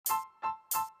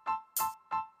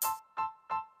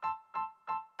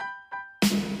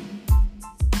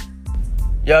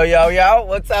Yo, yo, yo,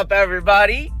 what's up,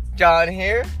 everybody? John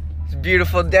here. It's a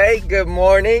beautiful day. Good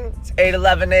morning. It's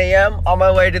 8:11 a.m. on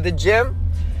my way to the gym.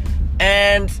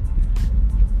 And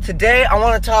today I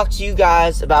want to talk to you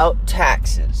guys about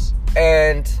taxes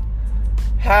and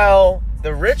how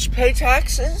the rich pay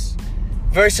taxes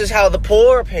versus how the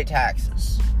poor pay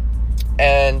taxes.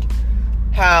 And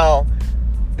how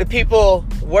the people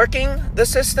working the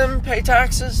system pay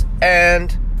taxes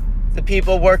and the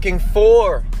people working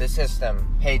for the system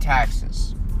pay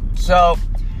taxes. So,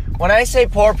 when I say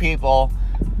poor people,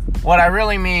 what I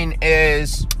really mean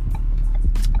is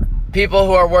people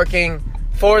who are working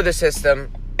for the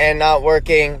system and not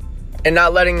letting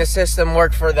the system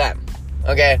work for them.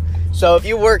 Okay? So, if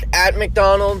you work at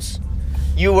McDonald's,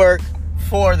 you work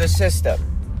for the system.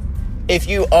 If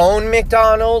you own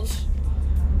McDonald's,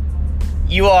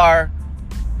 you are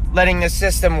letting the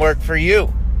system work for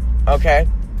you. Okay?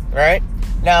 Right?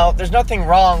 Now, there's nothing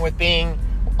wrong with being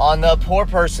on the poor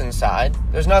person side.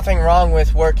 There's nothing wrong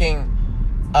with working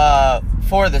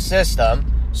for the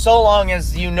system, so long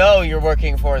as you know you're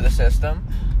working for the system,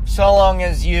 so long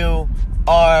as you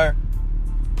are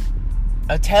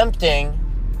attempting,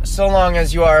 so long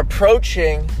as you are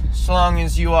approaching, so long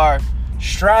as you are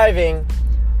striving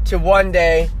to one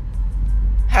day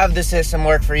have the system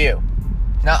work for you.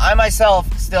 Now, I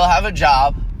myself still have a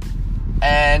job,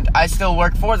 and I still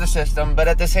work for the system, but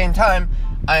at the same time,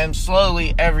 I am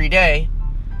slowly, every day,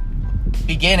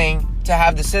 beginning to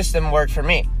have the system work for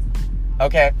me.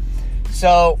 Okay?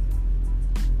 So,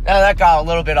 now that got a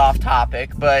little bit off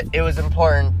topic, but it was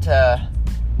important to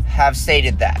have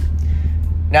stated that.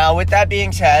 Now, with that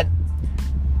being said,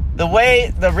 the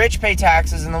way the rich pay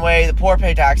taxes and the way the poor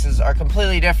pay taxes are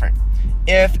completely different.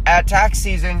 If at tax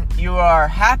season you are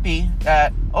happy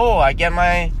that, I get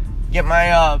my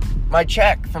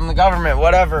check from the government,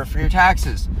 whatever, for your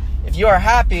taxes. If you are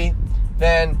happy,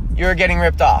 then you're getting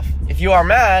ripped off. If you are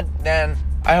mad, then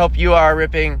I hope you are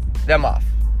ripping them off.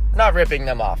 Not ripping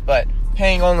them off, but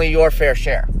paying only your fair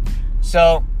share.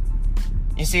 So,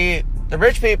 you see, the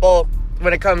rich people,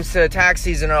 when it comes to tax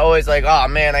season, are always like, oh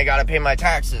man, I gotta pay my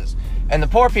taxes. And the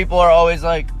poor people are always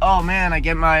like, oh man, I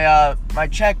get my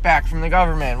check back from the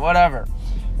government, whatever.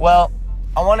 Well,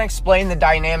 I want to explain the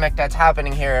dynamic that's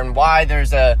happening here and why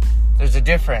there's a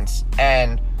difference,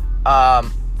 and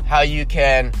how you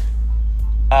can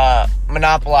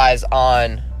monopolize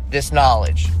on this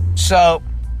knowledge. So,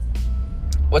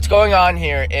 what's going on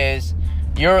here is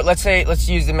let's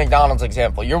use the McDonald's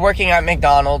example. You're working at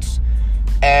McDonald's,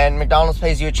 and McDonald's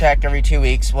pays you a check every 2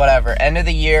 weeks, whatever. End of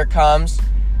the year comes,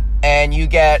 and you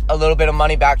get a little bit of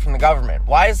money back from the government.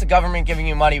 Why is the government giving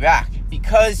you money back?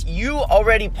 Because you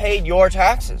already paid your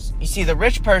taxes. You see, the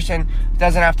rich person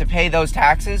doesn't have to pay those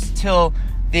taxes till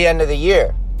the end of the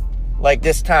year. Like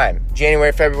this time,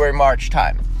 January, February, March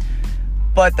time.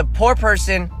 But the poor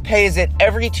person pays it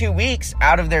every 2 weeks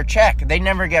out of their check. They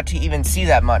never get to even see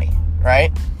that money,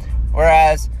 right?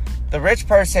 Whereas the rich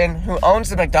person who owns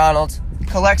the McDonald's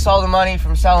collects all the money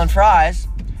from selling fries,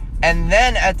 and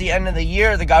then at the end of the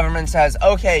year, the government says,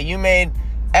 okay, you made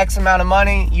X amount of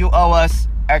money, you owe us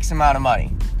X amount of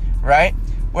money, right?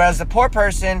 Whereas the poor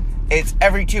person, it's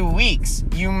every 2 weeks.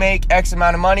 You make X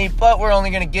amount of money, but we're only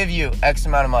going to give you X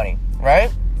amount of money,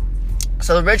 right?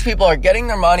 So the rich people are getting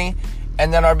their money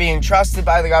and then are being trusted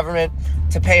by the government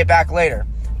to pay it back later.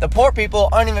 The poor people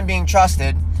aren't even being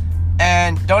trusted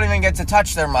and don't even get to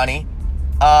touch their money.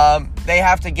 They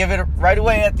have to give it right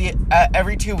away at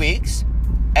every 2 weeks.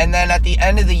 And then at the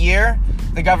end of the year,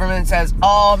 the government says,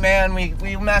 oh man,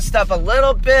 we messed up a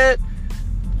little bit.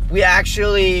 We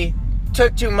actually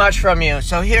took too much from you,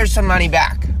 so here's some money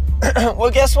back. Well,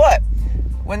 guess what?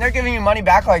 When they're giving you money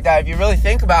back like that, if you really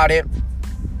think about it,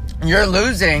 you're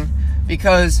losing,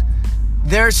 because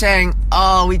they're saying,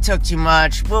 oh, we took too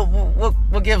much.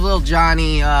 We'll give little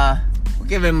Johnny, we'll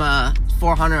give him $400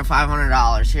 or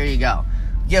 $500. Here you go.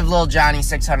 Give little Johnny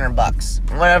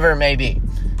 $600, whatever it may be,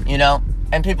 you know?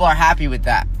 And people are happy with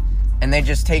that. And they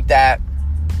just take that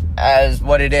as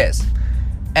what it is.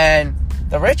 And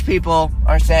the rich people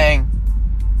are saying,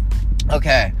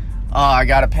 okay, I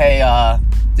gotta pay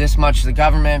this much to the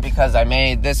government because I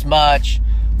made this much.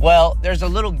 Well, there's a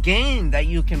little game that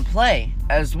you can play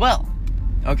as well,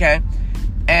 okay?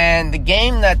 And the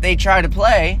game that they try to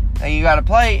play, that you gotta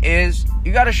play, is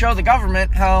you gotta show the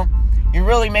government how you're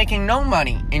really making no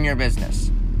money in your business,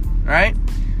 right?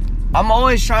 I'm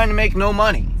always trying to make no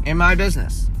money in my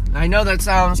business. I know that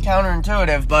sounds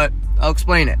counterintuitive, but I'll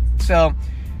explain it. So,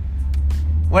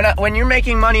 when you're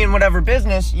making money in whatever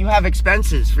business, you have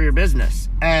expenses for your business.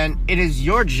 And it is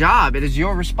your job, it is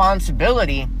your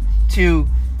responsibility to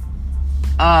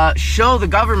show the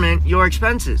government your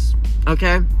expenses,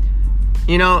 okay?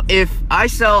 You know, if I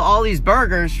sell all these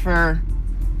burgers for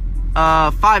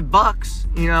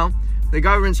 $5, you know, the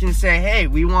government's gonna say, hey,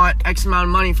 we want X amount of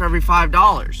money for every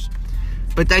 $5.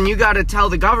 But then you gotta tell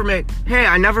the government, hey,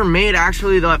 I never made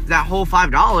actually that whole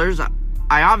 $5.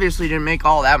 I obviously didn't make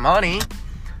all that money.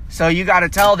 So you gotta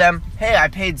tell them, hey, I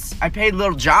paid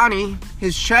little Johnny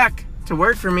his check to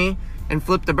work for me and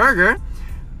flip the burger.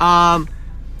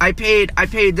 I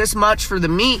paid this much for the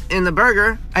meat in the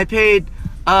burger. I paid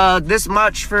this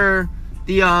much for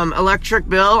the electric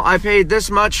bill. I paid this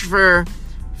much for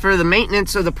the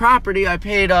maintenance of the property. I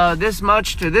paid this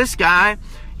much to this guy,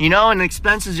 you know, and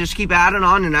expenses just keep adding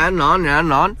on and adding on and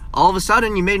adding on. All of a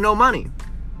sudden, you made no money.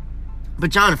 But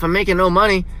John, if I'm making no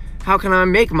money, how can I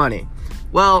make money?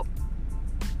 Well,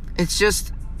 it's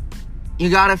just, you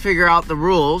got to figure out the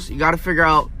rules. You got to figure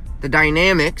out the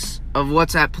dynamics of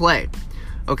what's at play.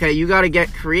 Okay, you got to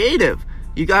get creative.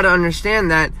 You got to understand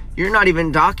that you're not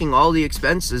even docking all the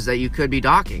expenses that you could be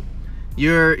docking.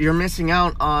 You're missing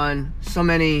out on so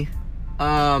many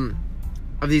of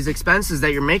these expenses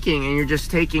that you're making, and you're just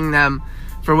taking them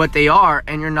for what they are,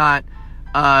 and you're not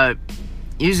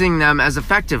using them as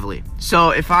effectively.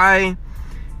 So if I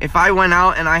went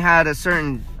out and I had a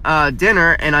certain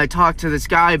dinner and I talked to this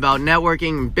guy about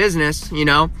networking and business, you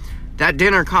know, that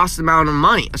dinner cost a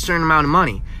certain amount of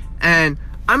money. And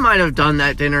I might have done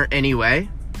that dinner anyway,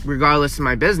 regardless of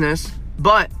my business,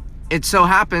 but it so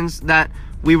happens that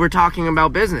we were talking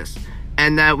about business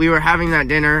and that we were having that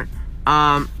dinner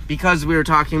because we were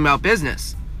talking about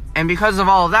business. And because of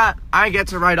all of that, I get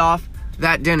to write off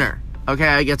that dinner. Okay,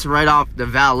 I get to write off the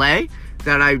valet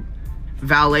that I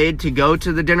valeted to go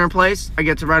to the dinner place. I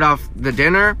get to write off the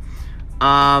dinner.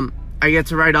 I get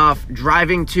to write off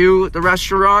driving to the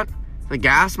restaurant, the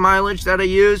gas mileage that I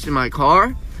used in my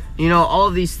car. You know, all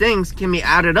of these things can be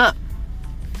added up.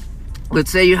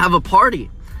 Let's say you have a party,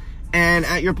 and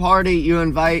at your party you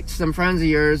invite some friends of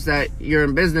yours that you're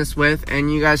in business with,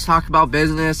 and you guys talk about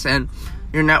business and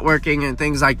your networking and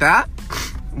things like that.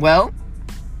 Well,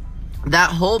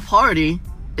 that whole party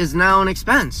is now an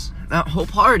expense. That whole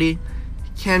party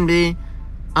can be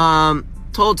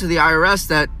told to the IRS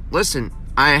that, listen,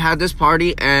 I had this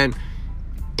party and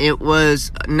it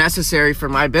was necessary for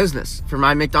my business, for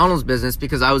my McDonald's business,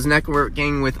 because I was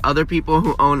networking with other people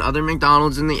who own other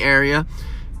McDonald's in the area,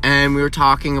 and we were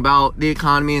talking about the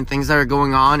economy and things that are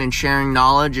going on and sharing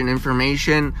knowledge and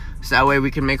information, so that way we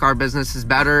can make our businesses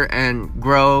better and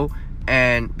grow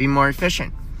and be more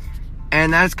efficient.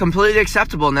 And that's completely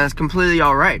acceptable, and that's completely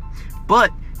all right.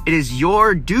 But it is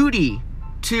your duty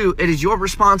it is your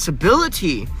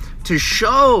responsibility to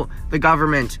show the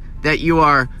government that you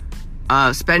are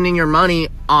spending your money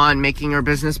on making your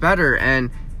business better and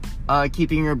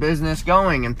keeping your business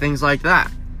going and things like that.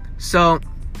 So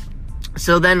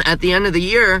then at the end of the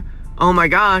year, oh my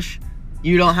gosh,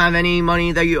 you don't have any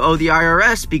money that you owe the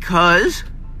IRS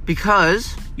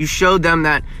because you showed them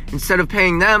that instead of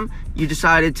paying them, you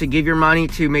decided to give your money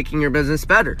to making your business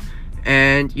better.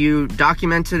 And you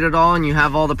documented it all, and you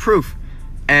have all the proof.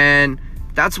 And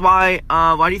that's why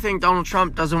do you think Donald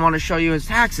Trump doesn't want to show you his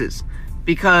taxes?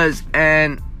 Because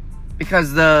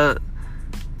the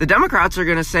Democrats are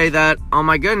going to say that, oh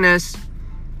my goodness,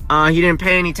 he didn't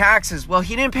pay any taxes. Well,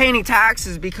 he didn't pay any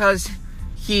taxes because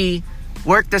he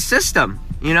worked the system.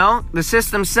 You know, the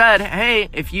system said, hey,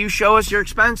 if you show us your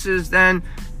expenses, then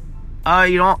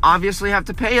you don't obviously have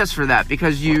to pay us for that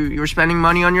because you're spending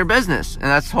money on your business, and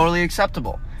that's totally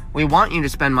acceptable. We want you to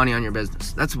spend money on your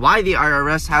business. That's why the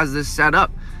IRS has this set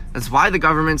up. That's why the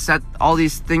government set all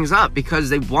these things up, because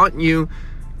they want you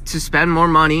to spend more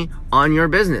money on your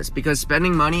business, because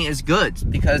spending money is good,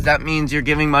 because that means you're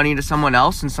giving money to someone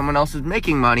else and someone else is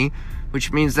making money,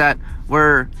 which means that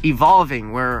we're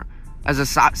evolving. We're, as a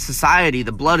society,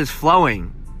 the blood is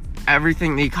flowing.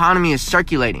 Everything, the economy is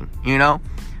circulating, you know?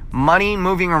 Money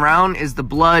moving around is the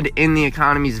blood in the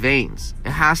economy's veins.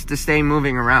 It has to stay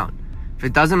moving around. If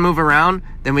it doesn't move around,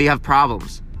 then we have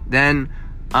problems. Then,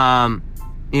 then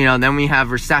we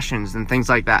have recessions and things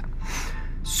like that.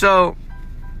 So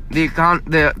the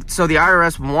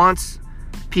IRS wants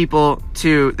people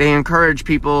they encourage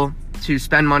people to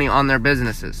spend money on their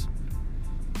businesses.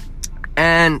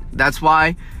 And that's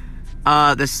why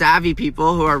the savvy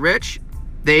people who are rich,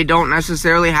 they don't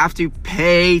necessarily have to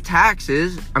pay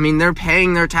taxes. I mean, they're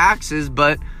paying their taxes,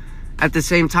 but at the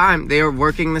same time, they are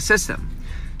working the system.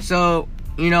 So,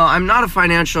 I'm not a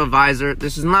financial advisor.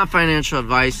 This is not financial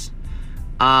advice.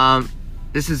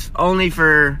 This is only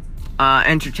for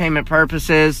entertainment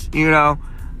purposes,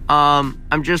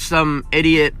 I'm just some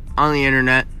idiot on the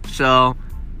internet. So,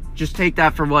 just take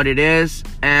that for what it is.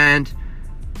 And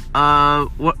the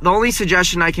only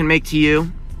suggestion I can make to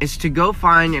you is to go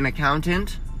find an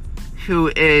accountant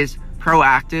who is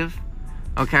proactive,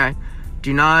 okay?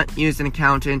 Do not use an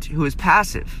accountant who is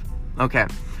passive, okay?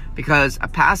 Because a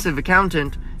passive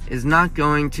accountant is not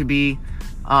going to be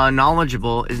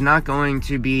knowledgeable, is not going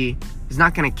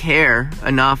to care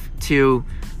enough to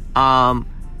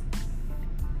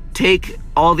take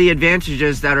all the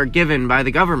advantages that are given by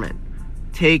the government,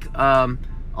 take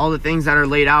all the things that are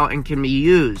laid out and can be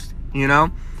used, you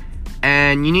know?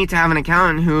 And you need to have an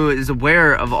accountant who is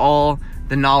aware of all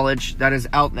the knowledge that is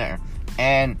out there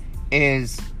and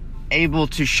is able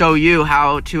to show you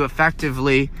how to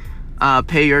effectively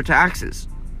pay your taxes.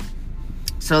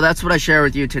 So that's what I share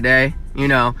with you today, you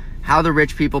know, how the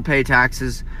rich people pay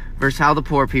taxes versus how the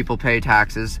poor people pay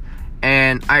taxes.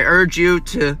 And I urge you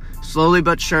to slowly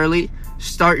but surely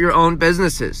start your own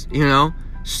businesses, you know,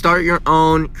 start your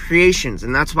own creations.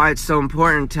 And that's why it's so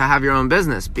important to have your own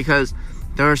business, because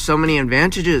there are so many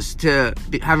advantages to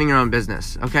having your own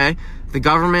business, okay? The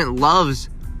government loves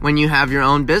when you have your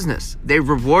own business. They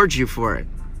reward you for it,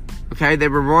 okay? They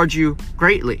reward you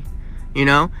greatly, you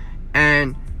know?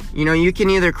 And, you know, you can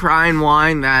either cry and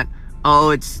whine that, oh,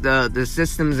 it's the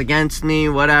system's against me,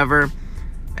 whatever,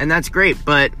 and that's great,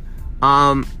 but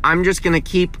I'm just going to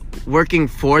keep working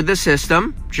for the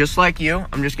system, just like you.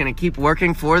 I'm just going to keep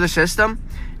working for the system,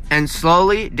 and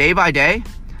slowly, day by day,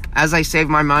 as I save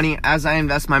my money, as I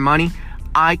invest my money,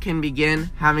 I can begin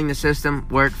having the system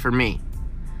work for me.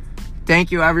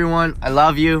 Thank you, everyone. I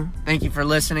love you. Thank you for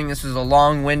listening. This was a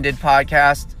long-winded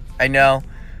podcast, I know,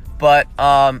 but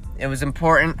it was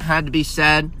important, had to be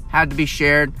said, had to be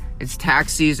shared. It's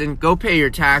tax season. Go pay your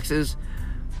taxes.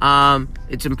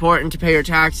 It's important to pay your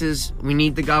taxes. We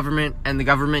need the government, and the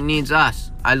government needs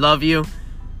us. I love you.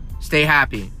 Stay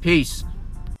happy. Peace.